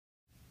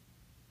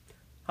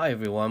Hi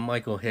everyone,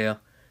 Michael here.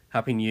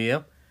 Happy New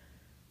Year.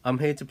 I'm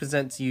here to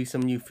present to you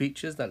some new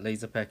features that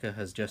LaserPecker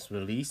has just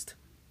released.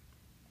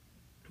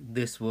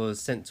 This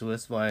was sent to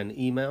us via an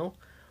email,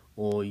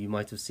 or you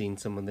might have seen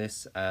some of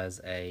this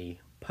as a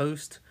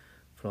post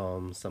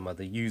from some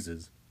other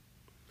users.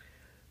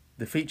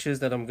 The features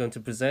that I'm going to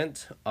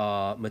present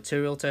are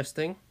material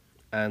testing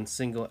and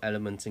single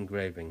element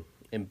engraving.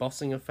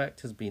 Embossing effect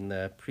has been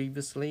there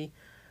previously,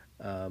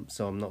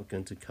 so I'm not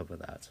going to cover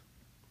that.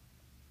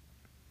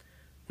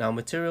 Now,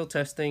 material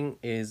testing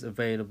is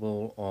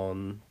available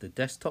on the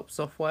desktop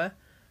software,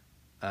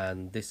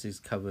 and this is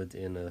covered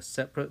in a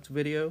separate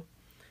video.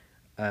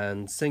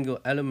 And single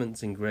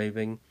elements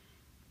engraving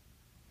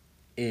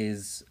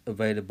is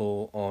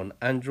available on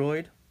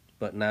Android,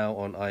 but now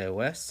on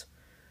iOS.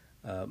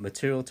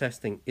 Material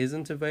testing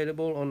isn't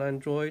available on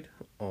Android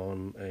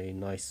on a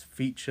nice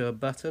feature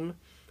button,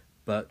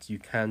 but you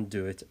can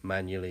do it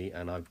manually,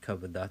 and I've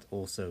covered that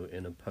also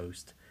in a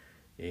post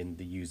in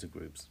the user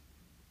groups.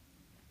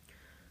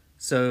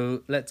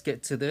 So let's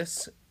get to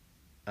this,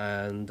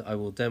 and I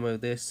will demo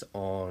this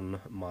on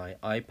my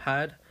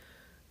iPad.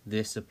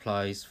 This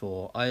applies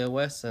for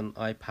iOS and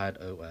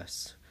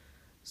IPADOS.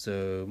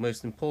 So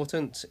most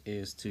important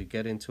is to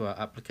get into our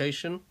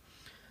application,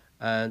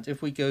 and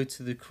if we go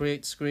to the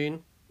create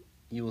screen,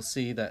 you will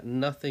see that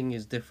nothing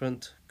is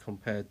different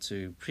compared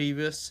to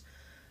previous,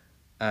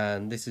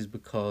 and this is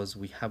because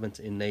we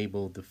haven't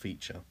enabled the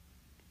feature.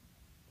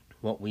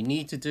 What we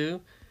need to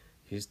do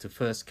is to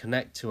first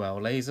connect to our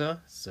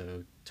laser,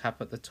 so tap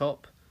at the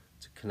top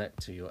to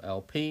connect to your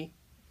LP,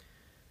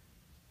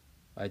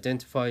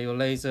 identify your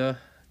laser,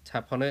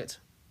 tap on it,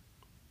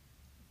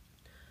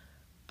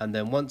 and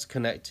then once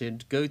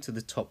connected, go to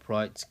the top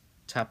right,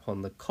 tap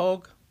on the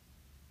cog,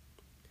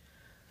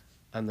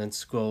 and then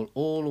scroll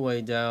all the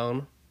way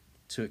down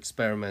to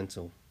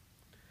experimental.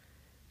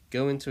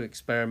 Go into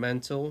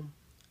experimental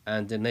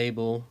and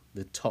enable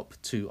the top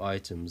two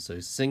items, so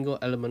single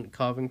element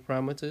carving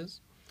parameters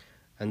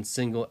and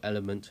single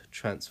element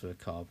transfer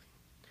carving.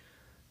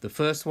 The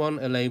first one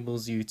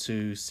enables you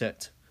to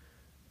set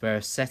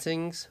various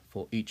settings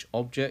for each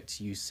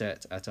object you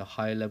set at a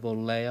high level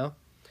layer,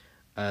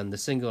 and the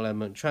single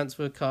element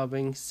transfer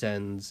carving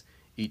sends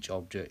each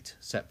object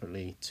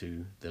separately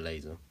to the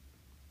laser.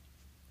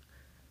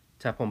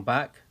 Tap on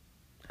back,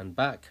 and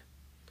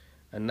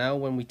now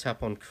when we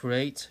tap on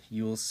create,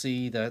 you will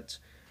see that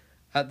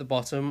at the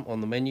bottom on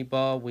the menu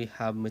bar we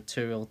have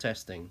material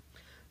testing.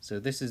 So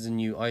this is a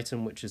new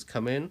item which has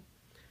come in,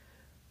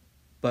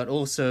 but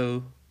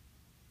also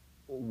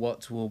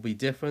what will be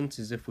different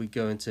is if we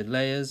go into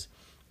layers,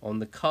 on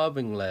the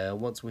carving layer,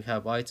 once we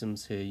have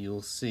items here,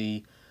 you'll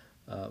see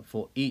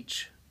for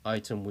each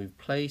item we've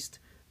placed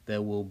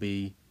there will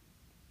be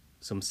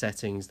some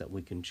settings that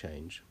we can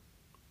change.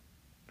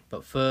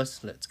 But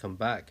first, let's come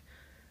back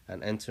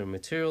and enter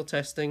material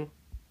testing,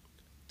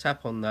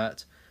 tap on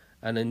that,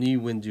 and a new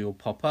window will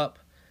pop up.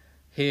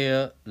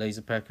 Here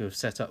LaserPecker have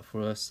set up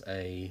for us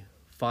a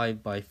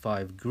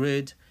 5x5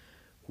 grid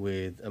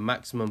with a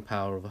maximum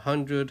power of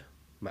 100,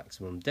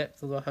 maximum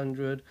depth of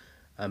 100,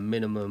 a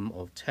minimum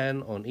of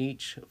 10 on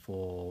each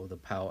for the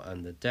power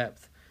and the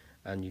depth,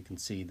 and you can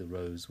see the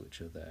rows which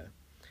are there.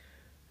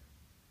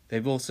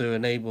 They've also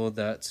enabled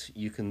that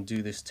you can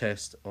do this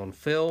test on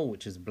fill,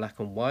 which is black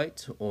and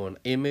white, or an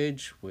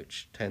image,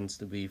 which tends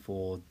to be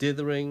for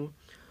dithering,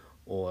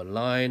 or a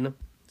line.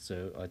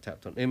 So I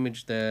tapped on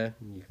image there,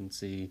 and you can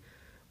see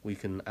we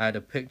can add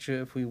a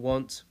picture if we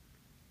want.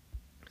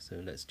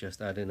 So let's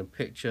just add in a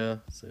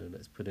picture. So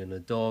let's put in a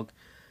dog,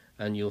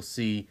 and you'll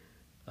see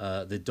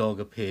the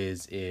dog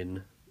appears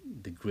in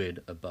the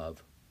grid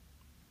above.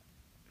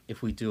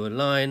 If we do a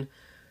line,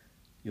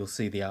 you'll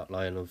see the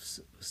outline of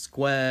a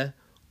square,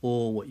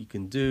 or what you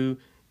can do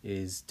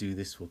is do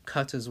this for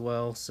cut as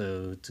well,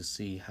 so to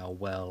see how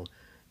well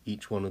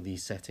each one of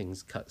these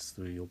settings cuts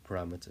through your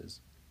parameters,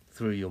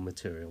 through your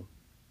material.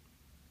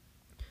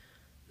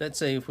 Let's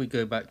say if we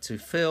go back to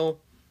fill,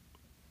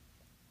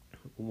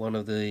 one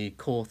of the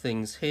core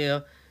things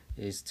here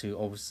is to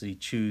obviously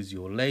choose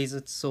your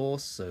laser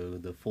source, so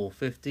the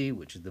 450,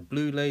 which is the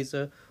blue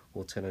laser,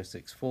 or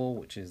 10064,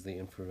 which is the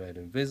infrared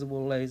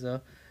invisible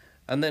laser,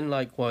 and then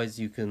likewise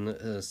you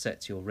can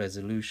set your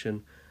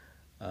resolution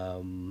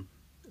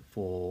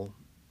for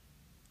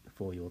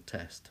your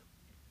test.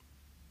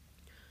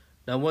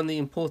 Now, one of the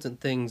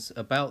important things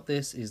about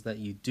this is that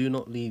you do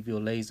not leave your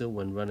laser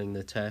when running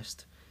the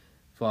test.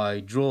 If I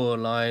draw a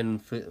line,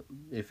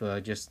 if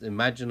I just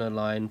imagine a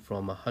line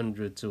from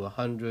 100 to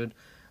 100,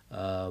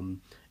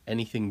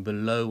 anything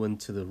below and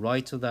to the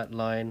right of that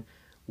line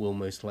will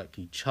most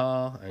likely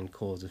char and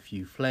cause a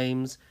few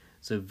flames.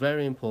 So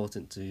very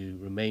important to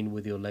remain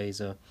with your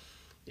laser.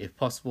 If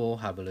possible,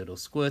 have a little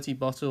squirty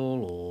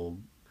bottle, or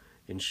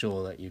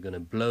ensure that you're going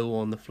to blow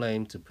on the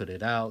flame to put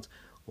it out,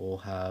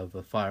 or have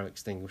a fire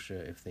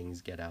extinguisher if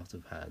things get out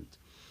of hand.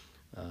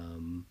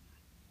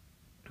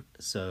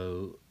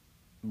 So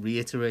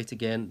reiterate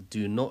again,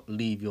 do not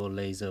leave your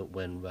laser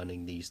when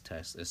running these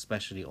tests,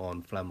 especially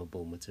on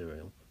flammable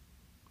material.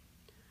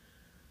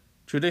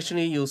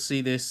 Traditionally, you'll see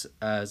this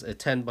as a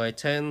 10 by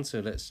 10, so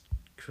let's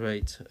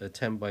create a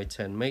 10 by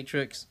 10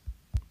 matrix.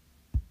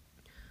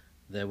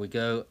 There we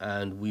go,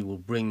 and we will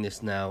bring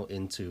this now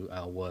into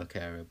our work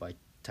area by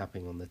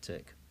tapping on the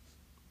tick.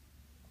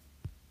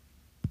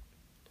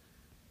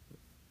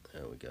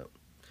 There we go.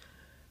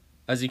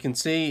 As you can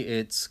see,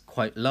 it's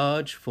quite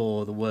large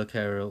for the work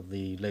area of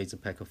the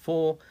LaserPecker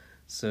 4.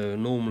 So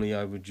normally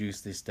I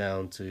reduce this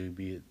down to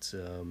be it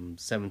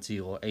 70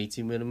 or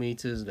 80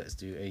 millimeters. Let's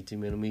do 80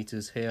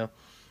 millimeters here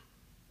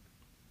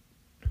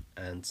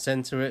and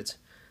center it.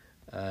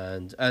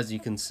 And as you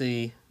can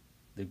see,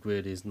 the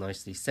grid is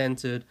nicely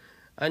centered,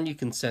 and you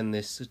can send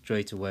this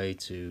straight away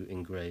to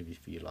engrave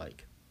if you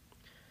like.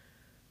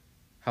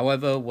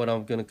 However, what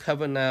I'm going to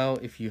cover now,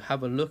 if you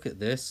have a look at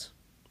this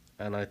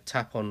and I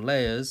tap on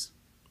layers,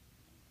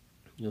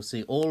 you'll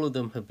see all of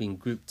them have been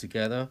grouped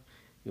together.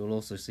 You'll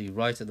also see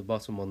right at the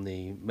bottom on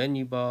the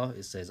menu bar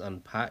it says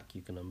unpack.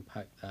 You can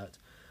unpack that.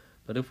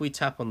 But if we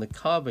tap on the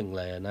carving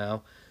layer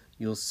now,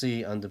 you'll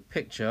see under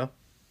picture,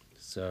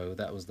 so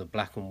that was the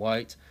black and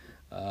white,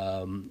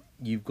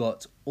 you've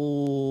got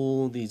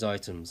all these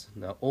items.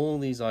 Now all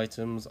these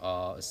items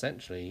are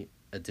essentially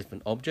a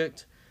different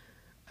object,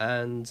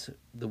 and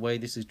the way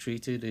this is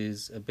treated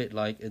is a bit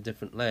like a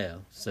different layer.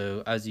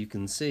 So as you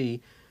can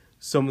see,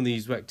 some of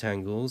these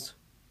rectangles,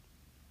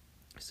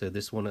 so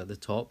this one at the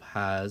top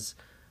has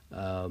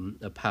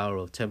a power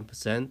of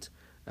 10%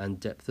 and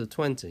depth of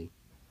 20.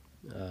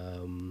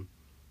 And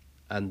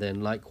then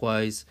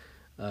likewise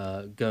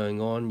going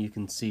on, you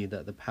can see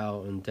that the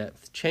power and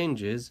depth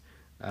changes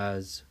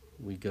as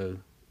we go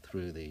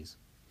through these.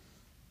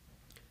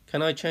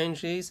 Can I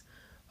change these?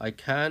 I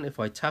can. If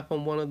I tap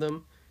on one of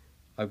them,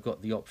 I've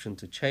got the option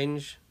to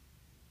change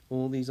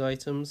all these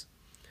items.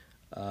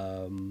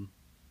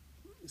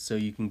 So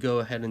you can go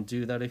ahead and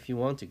do that if you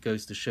want. It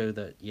goes to show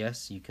that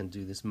yes, you can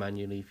do this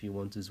manually if you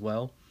want as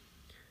well.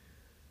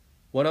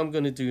 What I'm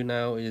going to do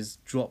now is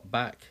drop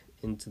back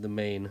into the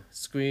main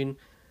screen,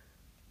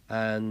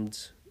 and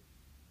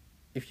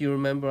if you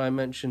remember, I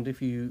mentioned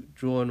if you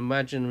draw an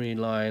imaginary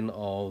line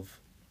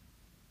of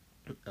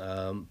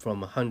from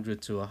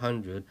 100 to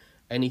 100,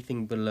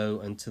 anything below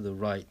and to the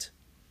right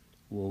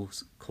will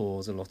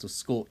cause a lot of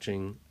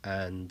scorching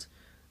and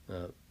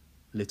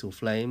little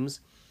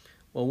flames.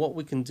 Well, what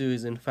we can do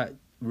is in fact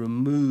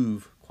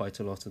remove quite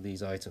a lot of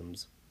these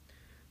items.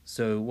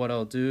 So what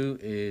I'll do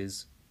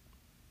is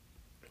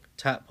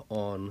tap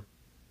on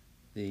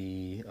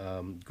the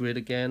grid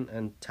again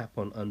and tap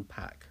on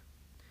unpack.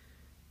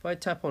 If I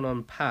tap on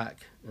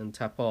unpack and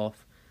tap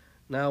off,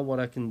 now what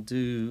I can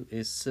do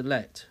is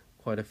select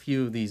quite a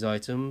few of these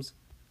items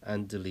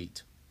and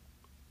delete.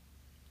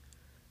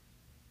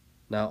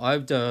 Now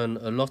I've done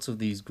a lot of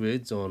these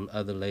grids on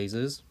other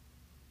lasers,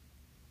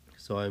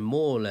 so I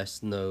more or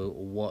less know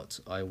what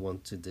I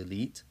want to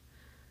delete.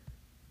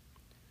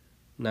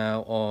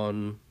 Now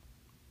on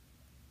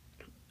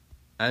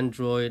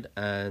Android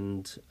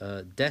and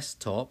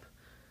desktop,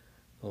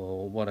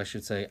 or what I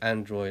should say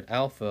Android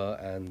Alpha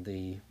and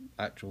the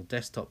actual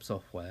desktop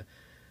software,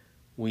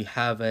 we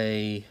have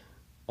a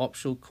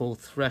option called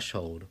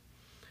threshold.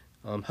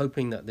 I'm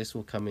hoping that this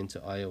will come into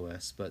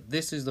iOS, but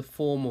this is the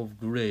form of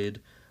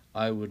grid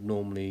I would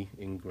normally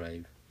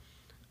engrave.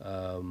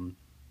 And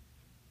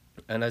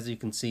as you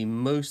can see,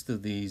 most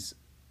of these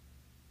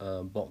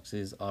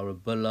boxes are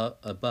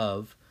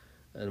above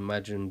an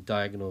imagined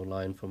diagonal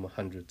line from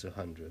 100 to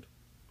 100.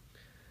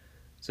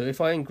 So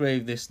if I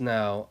engrave this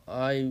now,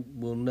 I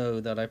will know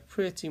that I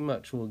pretty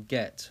much will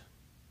get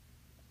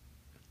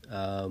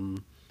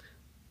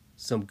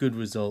some good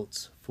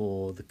results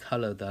for the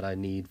color that I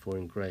need for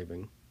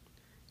engraving.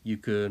 You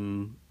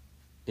can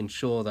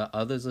ensure that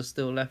others are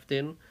still left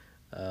in.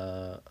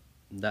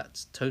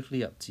 That's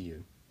totally up to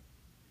you.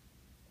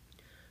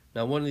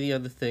 Now one of the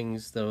other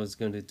things that I was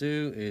going to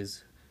do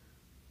is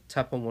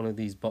tap on one of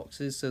these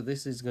boxes. So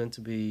this is going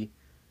to be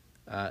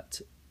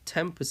at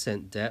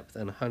 10% depth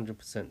and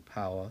 100%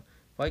 power.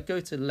 If I go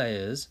to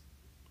layers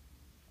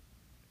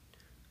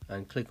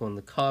and click on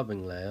the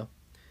carving layer,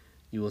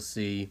 you will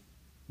see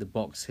the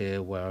box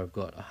here where I've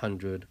got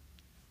 100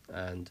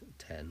 and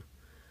 10.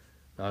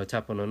 Now I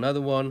tap on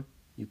another one,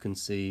 you can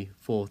see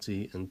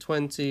 40 and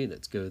 20.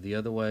 Let's go the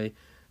other way,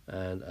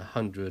 and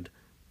 100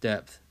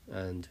 depth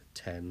and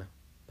 10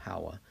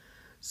 power.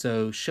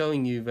 So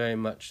showing you very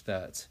much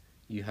that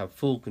you have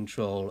full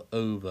control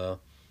over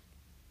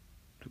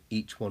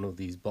each one of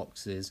these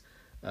boxes.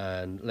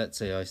 And let's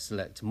say I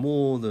select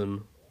more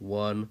than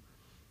one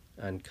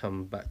and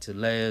come back to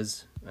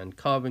layers and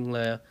carving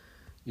layer,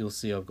 you'll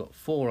see I've got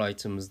 4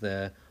 items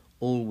there,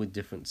 all with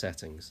different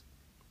settings.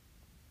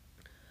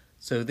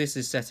 So this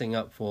is setting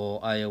up for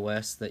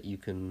iOS that you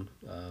can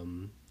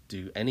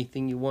do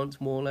anything you want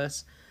more or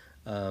less,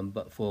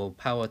 but for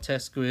Power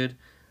Test Grid,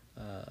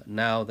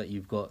 now that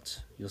you've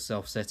got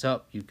yourself set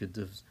up, you could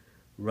just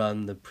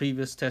run the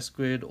previous test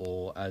grid,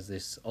 or as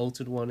this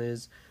altered one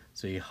is.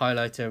 So you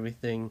highlight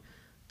everything,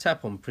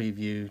 tap on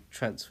preview,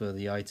 transfer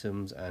the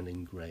items and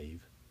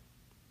engrave.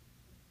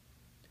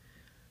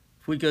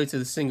 If we go to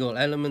the single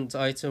element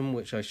item,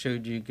 which I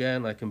showed you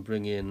again, I can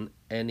bring in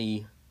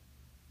any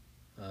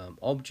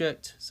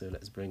object. So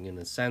let's bring in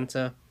a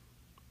Santa,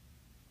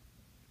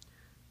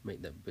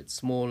 make that a bit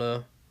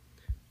smaller,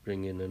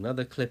 bring in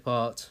another clip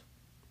art,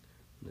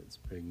 let's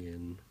bring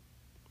in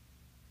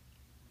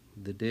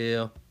the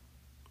deer.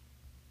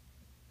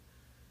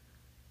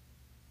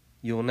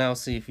 You'll now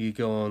see, if you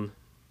go on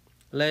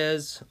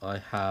layers, I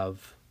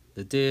have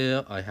the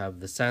deer, I have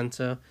the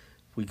Santa.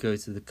 If we go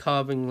to the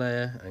carving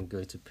layer and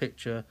go to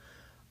picture,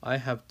 I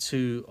have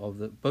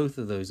both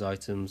of those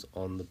items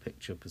on the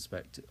picture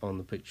perspective, on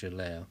the picture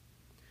layer.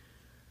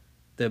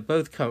 They're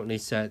both currently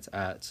set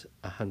at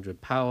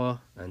 100 power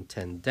and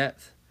 10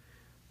 depth.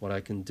 What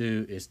I can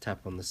do is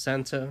tap on the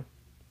Santa,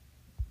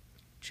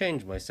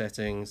 change my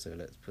settings, so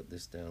let's put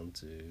this down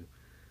to,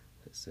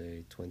 let's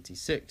say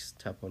 26,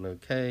 tap on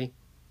OK,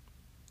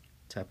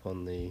 tap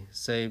on the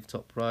save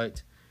top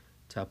right,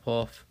 tap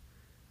off,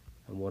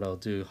 and what I'll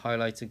do,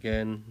 highlight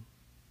again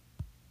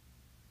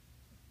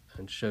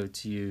and show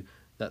to you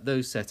that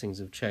those settings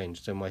have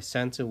changed. So my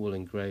Santa will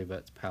engrave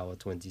at power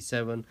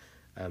 27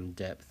 and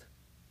depth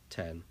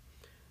 10.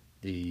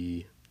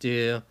 The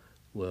deer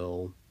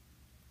will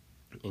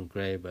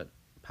engrave at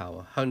power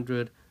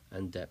 100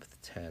 and depth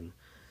 10.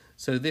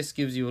 So this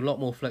gives you a lot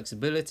more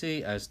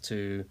flexibility as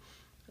to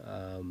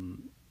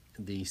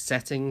the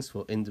settings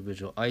for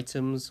individual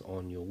items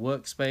on your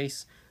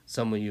workspace.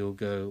 Some of you will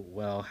go,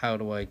 well, how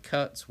do I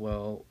cut?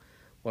 Well,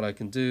 what I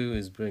can do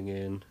is bring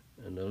in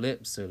an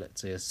ellipse, so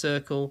let's say a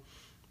circle,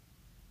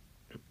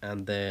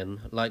 and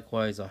then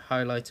likewise I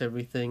highlight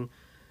everything,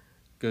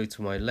 go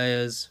to my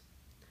layers.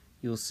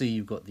 You'll see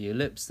you've got the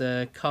ellipse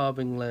there,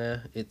 carving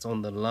layer, it's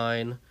on the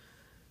line.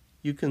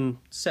 You can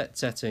set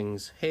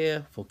settings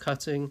here for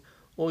cutting,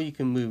 or you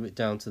can move it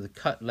down to the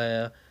cut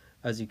layer.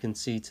 As you can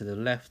see to the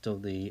left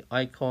of the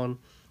icon,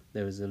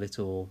 there is a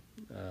little,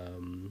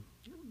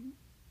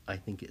 I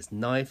think it's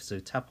knife, so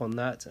tap on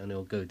that and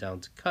it'll go down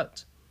to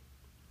cut.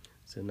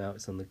 So now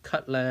it's on the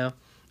cut layer,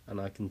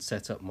 and I can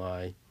set up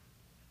my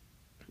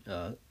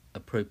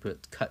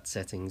appropriate cut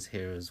settings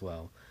here as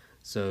well.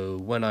 So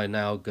when I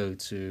now go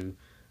to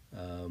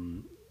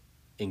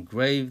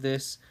engrave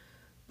this,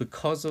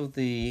 because of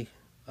the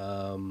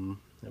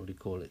what do you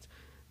call it,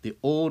 the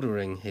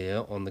ordering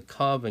here on the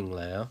carving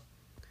layer,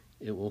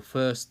 it will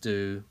first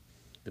do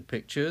the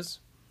pictures,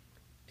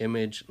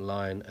 image,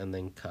 line, and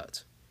then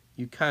cut.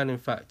 You can in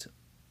fact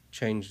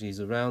change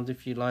these around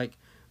if you like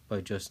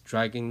by just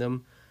dragging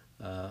them.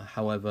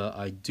 However,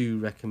 I do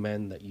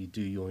recommend that you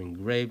do your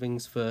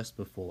engravings first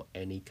before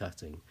any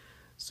cutting.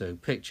 So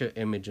picture,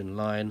 image, and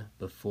line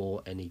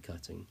before any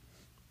cutting.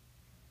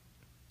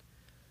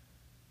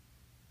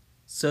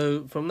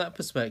 So from that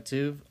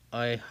perspective,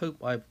 I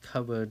hope I've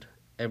covered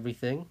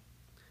everything.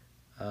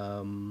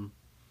 One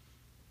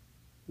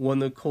of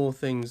the core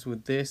things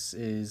with this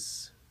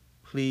is,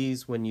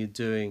 please, when you're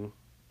doing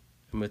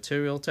a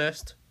material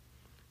test,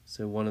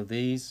 so one of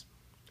these,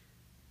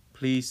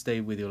 please stay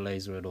with your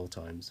laser at all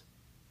times.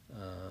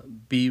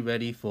 Be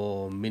ready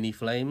for mini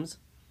flames,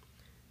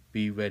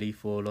 be ready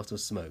for a lot of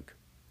smoke.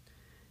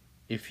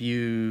 If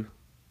you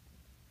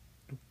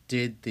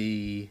did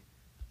the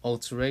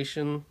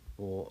alteration,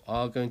 or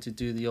are going to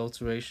do the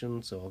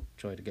alteration, so I'll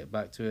try to get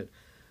back to it,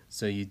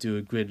 so you do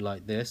a grid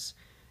like this,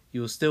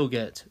 you'll still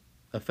get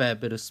a fair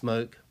bit of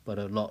smoke, but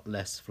a lot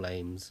less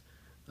flames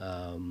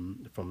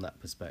from that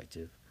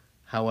perspective.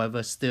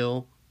 However,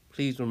 still,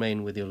 please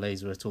remain with your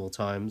laser at all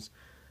times.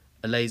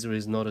 A laser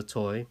is not a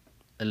toy.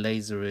 A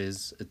laser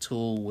is a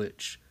tool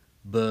which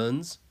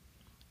burns.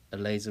 A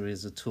laser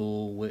is a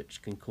tool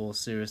which can cause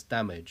serious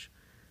damage.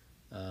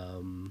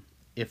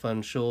 If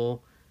unsure,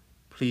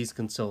 please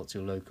consult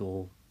your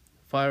local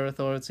fire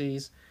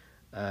authorities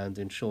and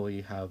ensure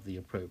you have the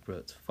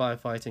appropriate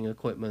firefighting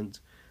equipment,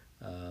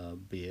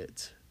 be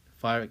it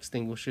fire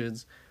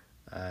extinguishers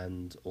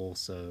and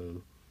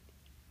also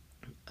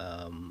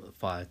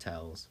fire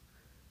towels.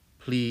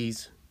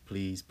 Please,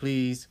 please,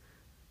 please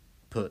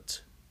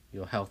put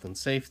your health and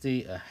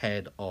safety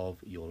ahead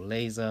of your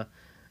laser,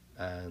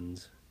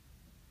 and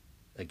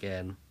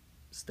again,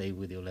 stay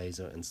with your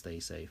laser and stay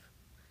safe.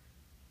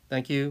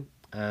 Thank you,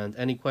 and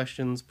any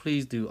questions,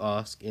 please do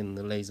ask in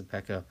the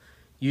LaserPecker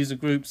user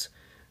groups.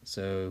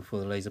 So for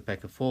the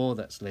LaserPecker 4,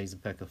 that's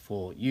LaserPecker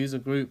 4 user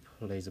group.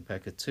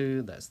 LaserPecker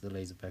 2, that's the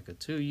LaserPecker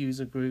 2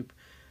 user group.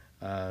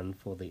 And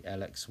for the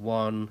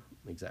LX1,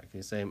 exactly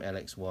the same,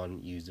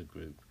 LX1 user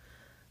group.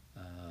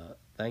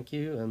 Thank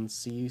you, and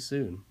see you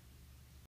soon.